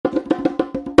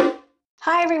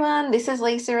Hi everyone, this is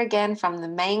Lisa again from the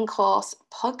Main Course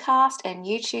podcast and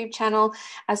YouTube channel,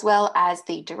 as well as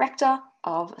the director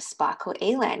of Sparkle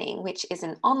eLearning, which is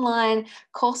an online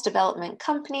course development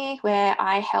company where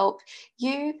I help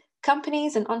you,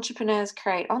 companies and entrepreneurs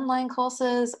create online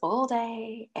courses all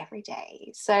day, every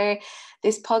day. So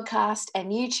this podcast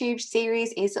and YouTube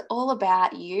series is all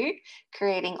about you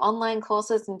creating online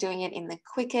courses and doing it in the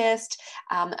quickest,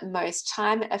 most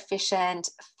time efficient,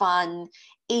 fun,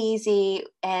 easy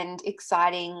and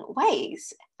exciting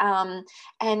ways.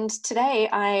 And today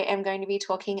I am going to be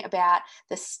talking about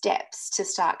the steps to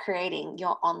start creating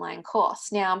your online course.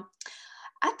 Now,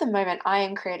 at the moment, I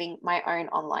am creating my own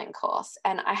online course,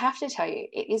 and I have to tell you,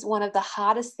 it is one of the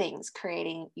hardest things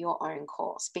creating your own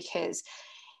course because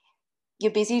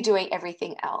you're busy doing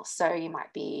everything else. So you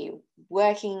might be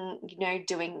working,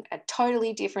 doing a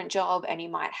totally different job, and you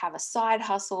might have a side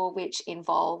hustle, which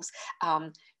involves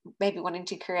maybe wanting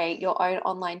to create your own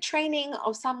online training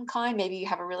of some kind. Maybe you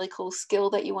have a really cool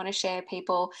skill that you want to share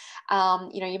people.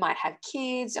 You might have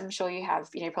kids. I'm sure you have,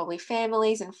 probably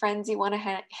families and friends you want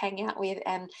to hang out with.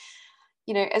 And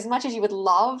as much as you would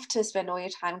love to spend all your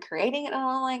time creating an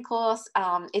online course,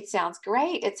 it sounds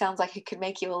great. It sounds like it could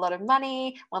make you a lot of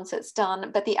money once it's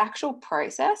done, but the actual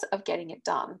process of getting it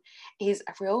done is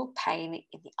a real pain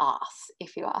in the ass,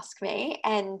 if you ask me.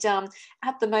 And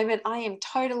at the moment, I am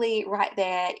totally right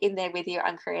there in there with you.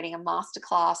 I'm creating a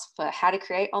masterclass for how to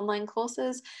create online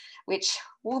courses, which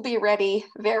will be ready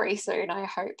very soon, I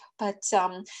hope.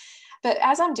 But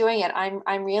as I'm doing it,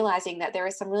 I'm realizing that there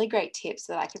are some really great tips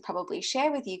that I could probably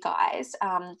share with you guys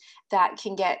that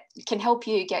can help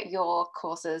you get your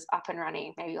courses up and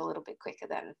running maybe a little bit quicker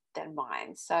than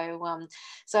mine. So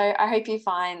I hope you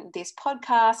find this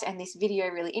podcast and this video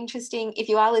really interesting. If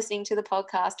you are listening to the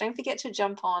podcast, don't forget to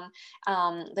jump on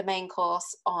the main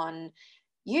course on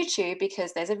YouTube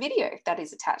because there's a video that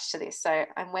is attached to this. So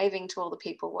I'm waving to all the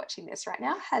people watching this right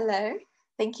now. Hello.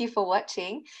 Thank you for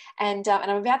watching. And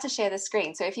I'm about to share the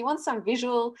screen. So if you want some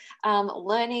visual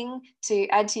learning to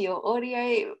add to your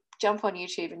audio, jump on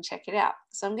YouTube and check it out.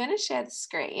 So I'm going to share the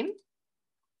screen.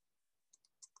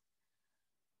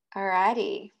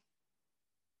 Alrighty.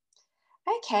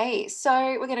 Okay,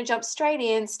 so we're going to jump straight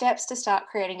in, steps to start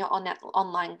creating an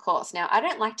online course. Now, I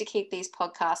don't like to keep these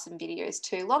podcasts and videos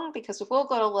too long because we've all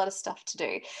got a lot of stuff to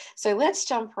do. So let's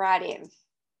jump right in.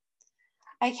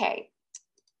 Okay.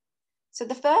 So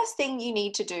the first thing you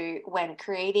need to do when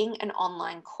creating an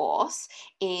online course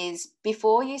is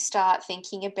before you start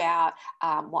thinking about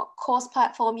what course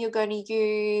platform you're going to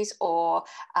use or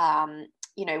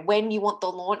when you want the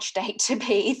launch date to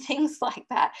be, things like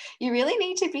that. You really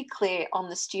need to be clear on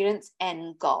the student's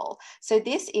end goal. So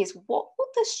this is what will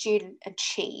the student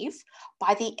achieve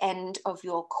by the end of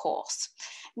your course.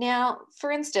 Now,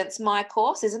 for instance, my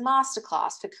course is a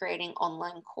masterclass for creating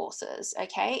online courses,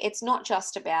 okay? It's not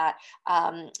just about,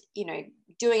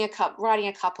 writing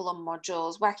a couple of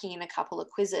modules, whacking in a couple of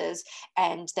quizzes,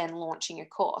 and then launching a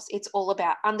course. It's all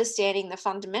about understanding the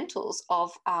fundamentals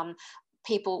of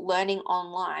people learning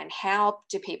online. How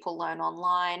do people learn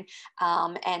online?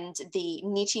 And the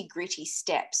nitty-gritty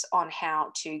steps on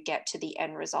how to get to the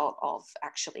end result of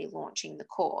actually launching the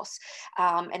course.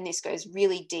 And this goes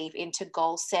really deep into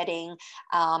goal setting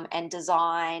and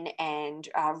design and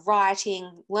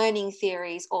writing, learning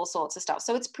theories, all sorts of stuff.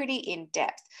 So it's pretty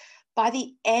in-depth. By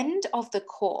the end of the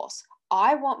course,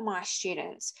 I want my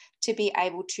students to be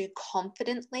able to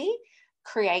confidently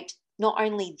create not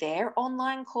only their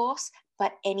online course,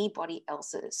 but anybody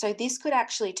else's. So this could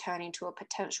actually turn into a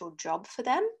potential job for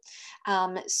them.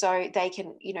 So they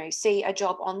can, see a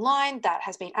job online that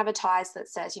has been advertised that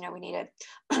says, we need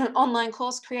an online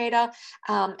course creator,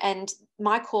 and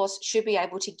my course should be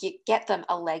able to get them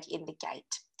a leg in the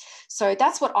gate. So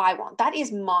that's what I want. That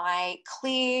is my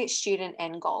clear student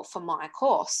end goal for my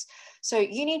course. So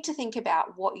you need to think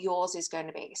about what yours is going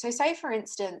to be. So say, for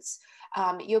instance,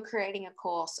 you're creating a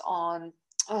course on,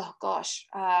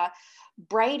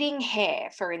 braiding hair,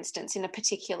 for instance, in a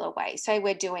particular way. Say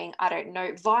we're doing,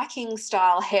 Viking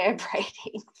style hair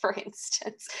braiding, for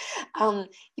instance.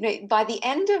 By the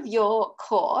end of your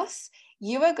course,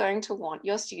 you are going to want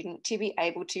your student to be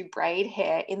able to braid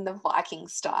hair in the Viking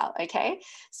style, okay?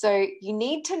 So you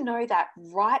need to know that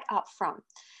right up front.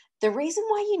 The reason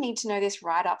why you need to know this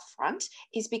right up front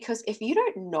is because if you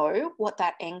don't know what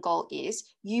that end goal is,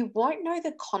 you won't know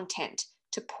the content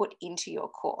to put into your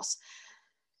course.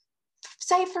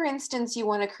 Say, for instance, you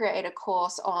want to create a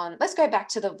course on, let's go back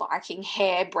to the Viking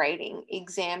hair braiding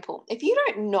example. If you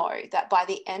don't know that by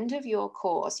the end of your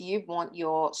course, you want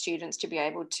your students to be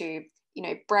able to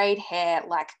braid hair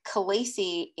like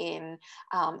Khaleesi in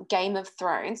Game of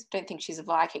Thrones. Don't think she's a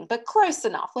Viking, but close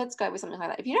enough. Let's go with something like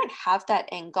that. If you don't have that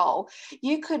end goal,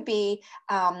 you could be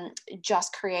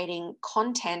just creating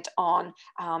content on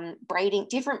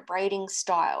different braiding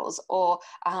styles, or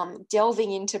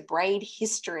delving into braid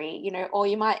history, or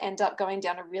you might end up going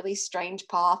down a really strange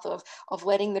path of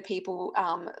letting the people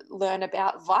learn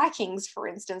about Vikings, for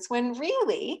instance, when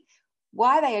really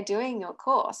why they are doing your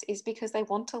course is because they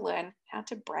want to learn how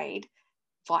to braid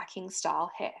Viking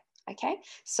style hair. Okay,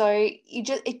 so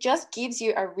it just gives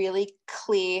you a really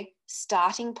clear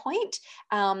starting point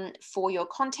for your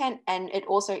content, and it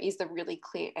also is the really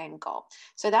clear end goal.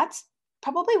 So that's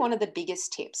probably one of the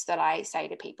biggest tips that I say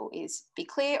to people is be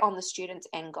clear on the student's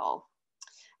end goal.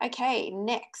 Okay,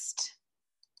 next,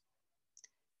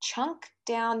 chunk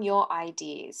down your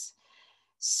ideas.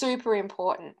 Super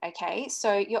important. Okay,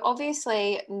 so you're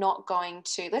obviously not going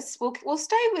to we'll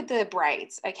stay with the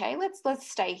braids. Okay, let's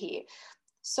stay here.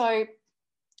 So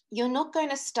you're not going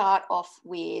to start off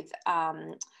with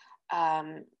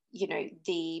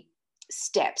the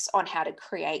steps on how to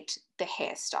create the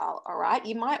hairstyle. All right,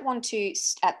 you might want to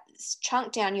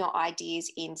chunk down your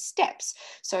ideas in steps.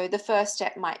 So the first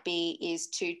step might be is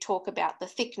to talk about the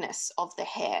thickness of the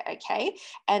hair, okay,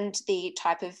 and the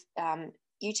type of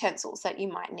utensils that you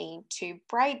might need to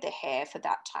braid the hair for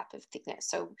that type of thickness.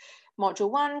 So module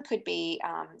 1 could be,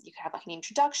 you could have like an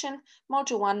introduction.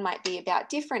 Module 1 might be about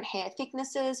different hair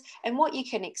thicknesses and what you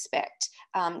can expect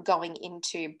going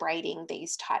into braiding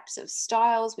these types of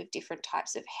styles with different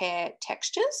types of hair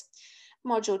textures.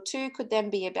 Module 2 could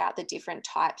then be about the different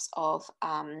types of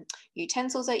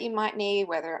utensils that you might need,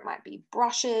 whether it might be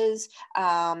brushes,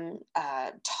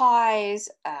 ties,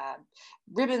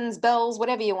 ribbons, bells,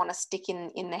 whatever you want to stick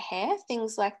in the hair,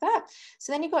 things like that.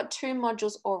 So then you've got 2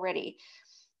 modules already.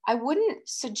 I wouldn't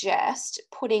suggest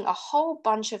putting a whole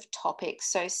bunch of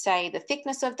topics. So say the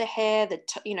thickness of the hair,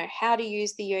 how to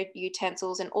use the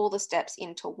utensils and all the steps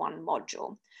into one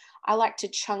module. I like to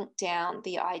chunk down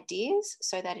the ideas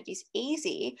so that it is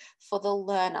easy for the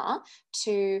learner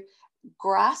to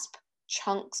grasp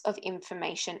chunks of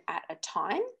information at a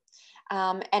time.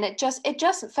 And it just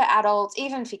for adults,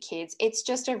 even for kids, it's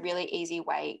just a really easy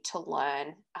way to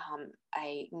learn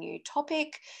a new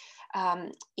topic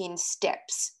in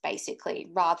steps, basically,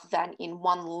 rather than in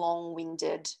one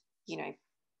long-winded,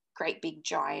 great big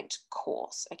giant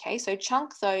course. Okay, so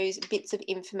chunk those bits of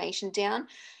information down.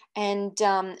 And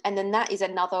then that is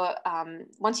another,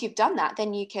 once you've done that,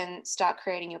 then you can start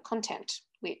creating your content,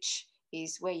 which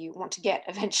is where you want to get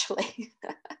eventually.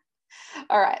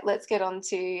 All right, let's get on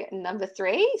to number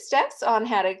 3 steps on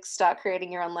how to start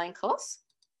creating your online course.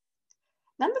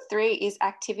 Number 3 is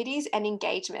activities and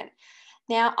engagement.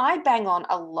 Now, I bang on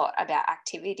a lot about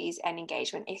activities and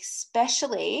engagement,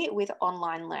 especially with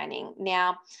online learning.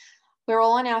 Now, we're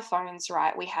all on our phones,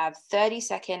 right? We have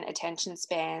 30-second attention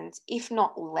spans, if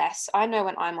not less. I know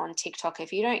when I'm on TikTok,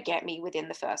 if you don't get me within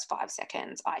the first 5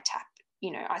 seconds, I tap,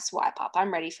 I swipe up.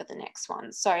 I'm ready for the next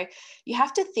one. So you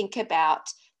have to think about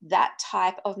that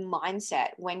type of mindset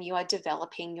when you are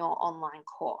developing your online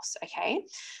course, okay?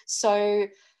 So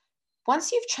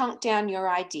once you've chunked down your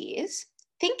ideas,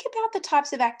 think about the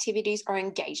types of activities or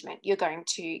engagement you're going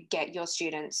to get your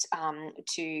students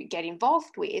to get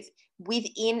involved with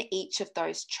within each of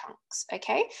those chunks,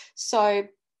 okay? So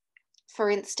for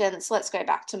instance, let's go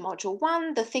back to module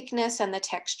 1, the thickness and the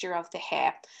texture of the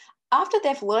hair. After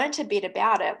they've learned a bit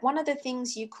about it, one of the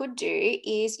things you could do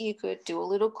is you could do a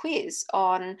little quiz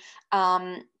on,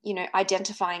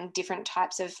 identifying different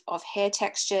types of hair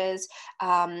textures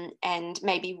and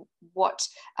maybe what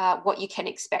you can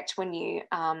expect when you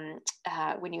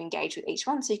engage with each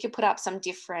one. So you could put up some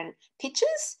different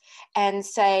pictures and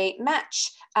say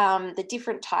match the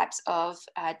different types of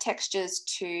textures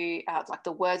to like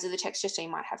the words of the texture. So you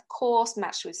might have coarse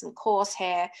matched with some coarse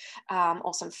hair,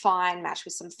 or some fine matched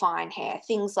with some fine hair,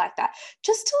 things like that,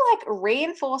 just to like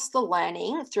reinforce the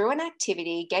learning through an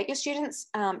activity, get your students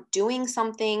doing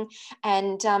something,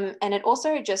 and it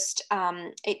also just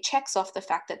it checks off the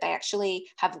fact that they actually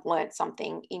have learned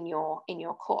something in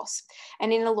your course.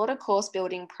 And in a lot of course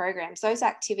building programs, those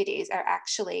activities are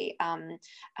actually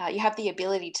you have the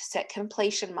ability to set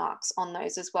completion marks on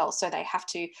those as well. So they have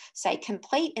to say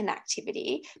complete an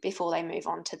activity before they move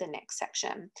on to the next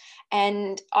section.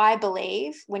 And I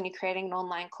believe when you're creating an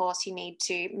online course, you need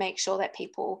to make sure that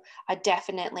people are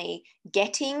definitely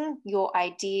getting your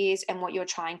ideas and what you're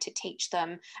trying to teach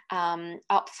them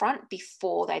up front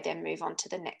before they then move on to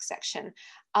the next section.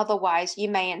 Otherwise, you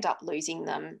may end up losing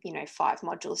them, 5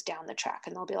 modules down the track,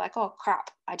 and they'll be like, oh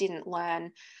crap, I didn't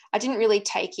really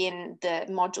take in the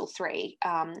module 3,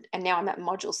 and now I'm at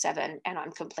module 7 and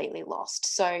I'm completely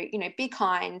lost. So, be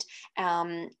kind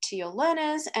to your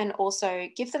learners, and also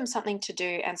give them something to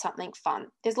do and something fun.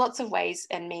 There's lots of ways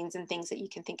and means and things that you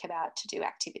can think about to do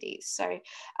activities. So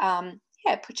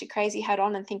put your crazy hat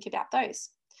on and think about those.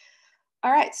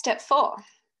 All right, step 4.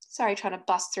 Sorry, trying to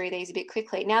bust through these a bit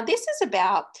quickly. Now, this is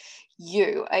about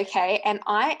you, okay? And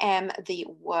I am the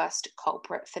worst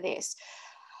culprit for this.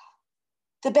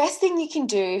 The best thing you can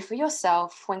do for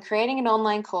yourself when creating an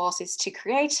online course is to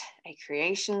create a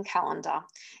creation calendar.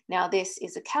 Now, this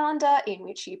is a calendar in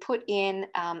which you put in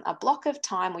a block of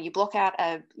time, or you block out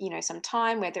some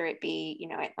time, whether it be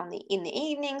in the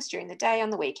evenings, during the day, on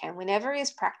the weekend, whenever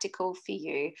is practical for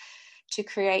you, to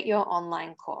create your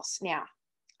online course. Now,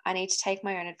 I need to take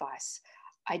my own advice.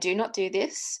 I do not do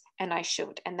this, and I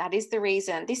should. And that is the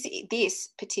reason, this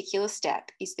particular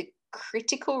step is the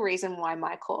critical reason why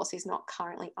my course is not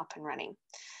currently up and running.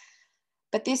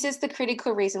 But this is the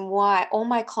critical reason why all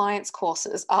my clients'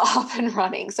 courses are up and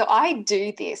running. So I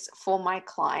do this for my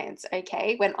clients,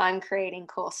 okay? When I'm creating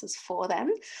courses for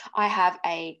them, I have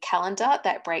a calendar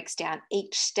that breaks down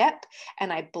each step,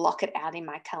 and I block it out in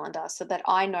my calendar so that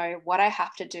I know what I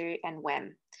have to do and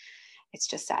when. It's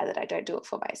just sad that I don't do it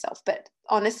for myself. But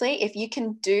honestly, if you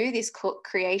can do this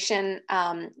creation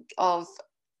of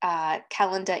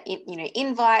calendar,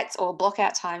 invites or block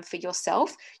out time for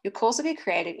yourself, your course will be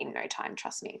created in no time,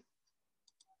 trust me.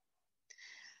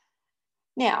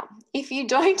 Now, if you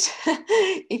don't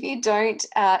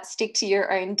stick to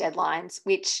your own deadlines,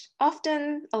 which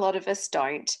often a lot of us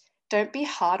don't be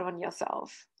hard on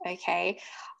yourself, okay?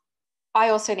 I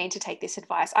also need to take this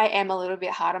advice. I am a little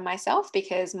bit hard on myself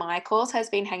because my course has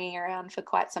been hanging around for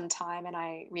quite some time, and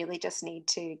I really just need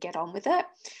to get on with it.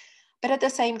 But at the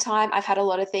same time, I've had a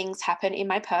lot of things happen in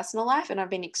my personal life, and I've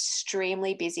been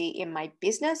extremely busy in my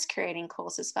business creating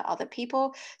courses for other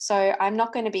people. So I'm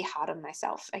not going to be hard on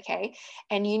myself, okay?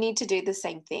 And you need to do the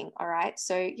same thing, all right?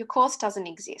 So your course doesn't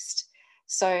exist.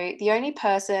 So the only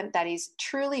person that is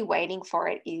truly waiting for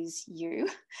it is you.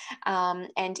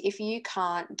 And if you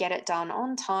can't get it done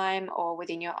on time or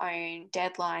within your own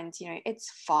deadlines,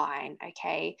 it's fine,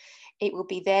 okay? It will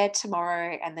be there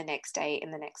tomorrow and the next day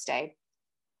and the next day.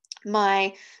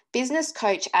 My business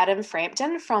coach, Adam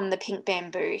Frampton from Pink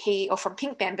Bamboo,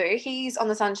 he's on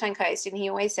the Sunshine Coast, and he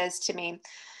always says to me,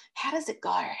 how does it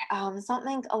go?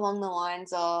 Something along the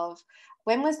lines of,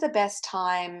 when was the best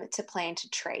time to plant a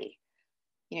tree?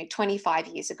 25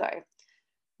 years ago.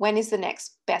 When is the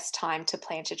next best time to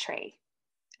plant a tree?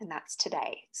 And that's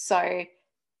today. So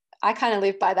I kind of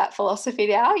live by that philosophy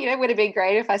now. It would have been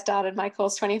great if I started my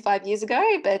course 25 years ago,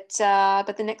 but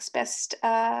the next best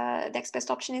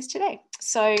option is today.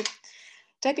 So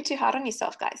don't be too hard on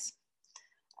yourself, guys.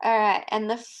 All right, and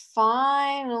the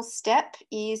final step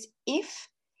is, if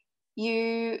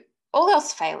you, all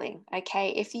else failing,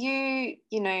 okay, if you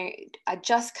are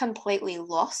just completely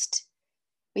lost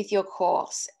with your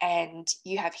course and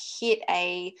you have hit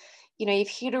you've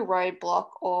hit a roadblock,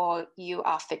 or you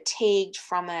are fatigued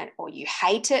from it, or you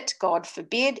hate it, God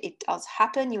forbid, it does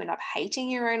happen, you end up hating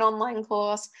your own online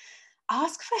course,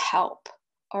 ask for help,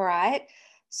 all right?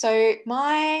 So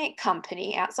my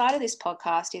company outside of this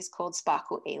podcast is called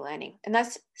Sparkle eLearning, and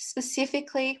that's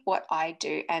specifically what I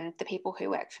do, and the people who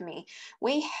work for me.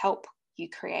 We help you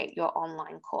create your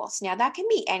online course. Now, that can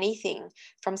be anything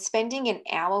from spending an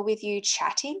hour with you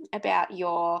chatting about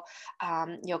your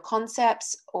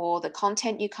concepts or the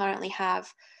content you currently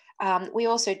have. We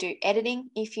also do editing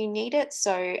if you need it.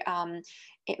 So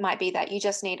it might be that you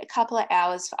just need a couple of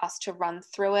hours for us to run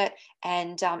through it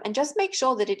and just make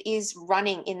sure that it is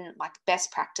running in like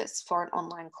best practice for an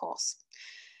online course.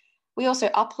 We also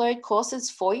upload courses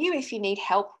for you if you need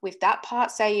help with that part.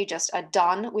 Say you just are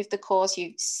done with the course,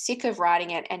 you're sick of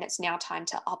writing it, and it's now time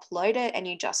to upload it and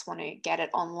you just want to get it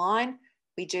online.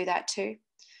 We do that too.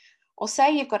 Or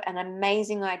say you've got an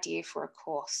amazing idea for a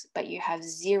course, but you have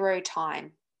zero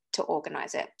time to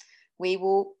organize it. We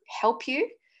will help you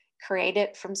create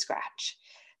it from scratch.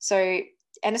 So,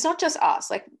 and it's not just us,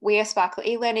 like we are Sparkle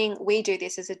eLearning, we do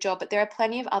this as a job, but there are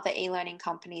plenty of other e-learning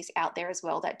companies out there as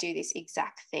well that do this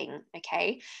exact thing,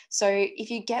 okay? So if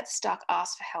you get stuck,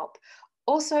 ask for help.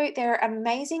 Also, there are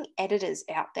amazing editors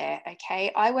out there,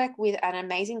 okay? I work with an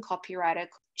amazing copywriter.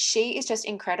 She is just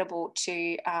incredible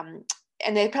to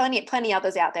and there are plenty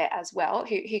others out there as well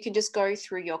who can just go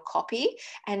through your copy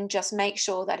and just make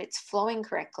sure that it's flowing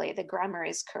correctly, the grammar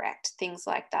is correct, things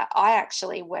like that. I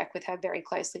actually work with her very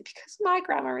closely because my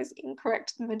grammar is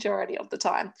incorrect the majority of the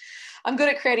time. I'm good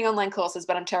at creating online courses,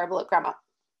 but I'm terrible at grammar.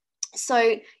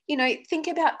 So, think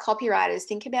about copywriters,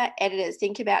 think about editors,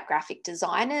 think about graphic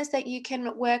designers that you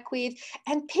can work with,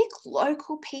 and pick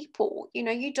local people.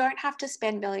 You don't have to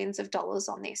spend millions of dollars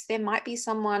on this. There might be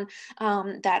someone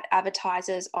that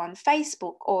advertises on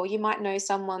Facebook, or you might know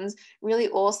someone's really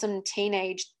awesome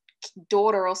teenage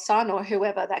daughter or son or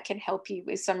whoever that can help you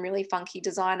with some really funky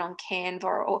design on Canva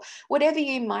or whatever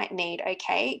you might need.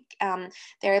 Okay.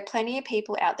 There are plenty of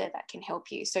people out there that can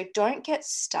help you. So don't get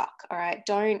stuck. All right.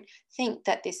 Don't think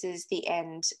that this is the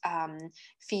end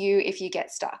for you if you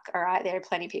get stuck. All right. There are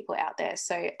plenty of people out there.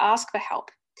 So ask for help.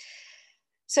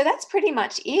 So that's pretty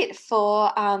much it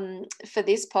for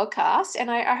this podcast.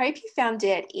 And I hope you found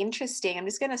it interesting. I'm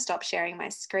just going to stop sharing my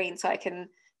screen so I can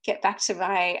get back to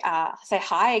my say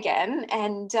hi again.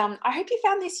 And I hope you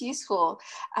found this useful.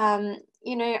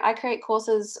 I create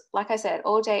courses, like I said,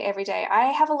 all day, every day.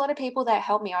 I have a lot of people that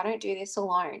help me. I don't do this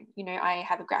alone. I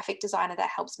have a graphic designer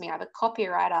that helps me. I have a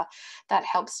copywriter that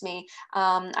helps me.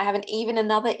 I have even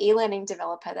another e-learning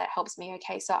developer that helps me.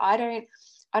 Okay, so I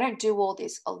don't do all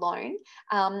this alone.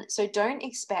 So don't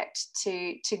expect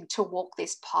to walk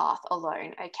this path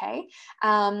alone, okay?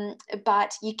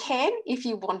 But you can if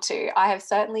you want to. I have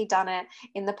certainly done it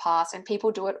in the past, and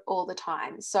people do it all the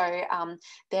time. So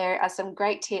there are some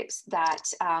great tips that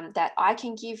I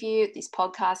can give you, this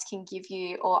podcast can give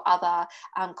you, or other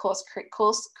course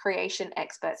creation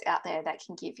experts out there that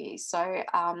can give you. So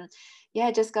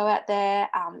just go out there,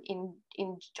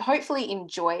 hopefully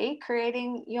enjoy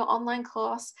creating your online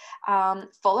course,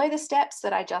 follow the steps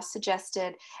that I just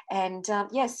suggested, and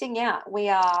sing out. We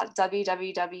are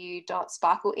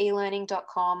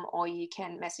www.sparkleelearning.com, or you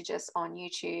can message us on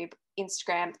YouTube,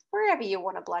 Instagram, wherever you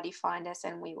want to bloody find us,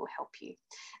 and we will help you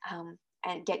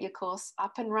and get your course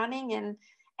up and running and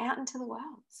out into the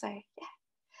world. So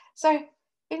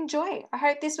enjoy. I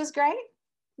hope this was great.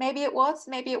 Maybe it was,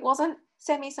 maybe it wasn't.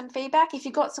 Send me some feedback. If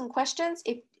you've got some questions,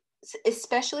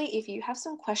 especially if you have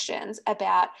some questions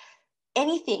about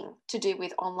anything to do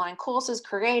with online courses,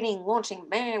 creating, launching,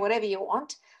 whatever you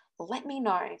want, let me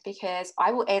know, because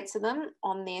I will answer them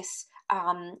on this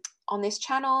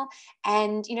channel.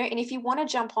 And and if you want to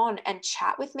jump on and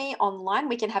chat with me online,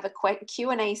 we can have a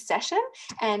Q&A session,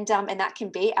 and that can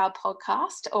be our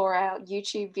podcast or our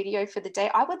YouTube video for the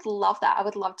day. I would love that. I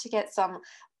would love to get some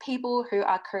people who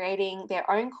are creating their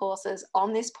own courses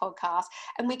on this podcast,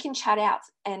 and we can chat out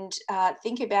and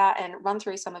think about and run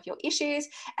through some of your issues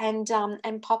and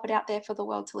pop it out there for the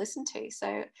world to listen to.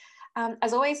 So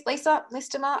as always, Lisa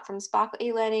Listama from Sparkle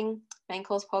eLearning Main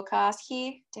Course Podcast,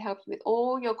 here to help you with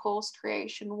all your course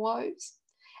creation woes.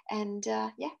 And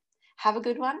have a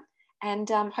good one. And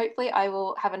hopefully I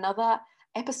will have another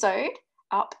episode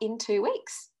up in 2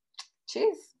 weeks.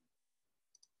 Cheers.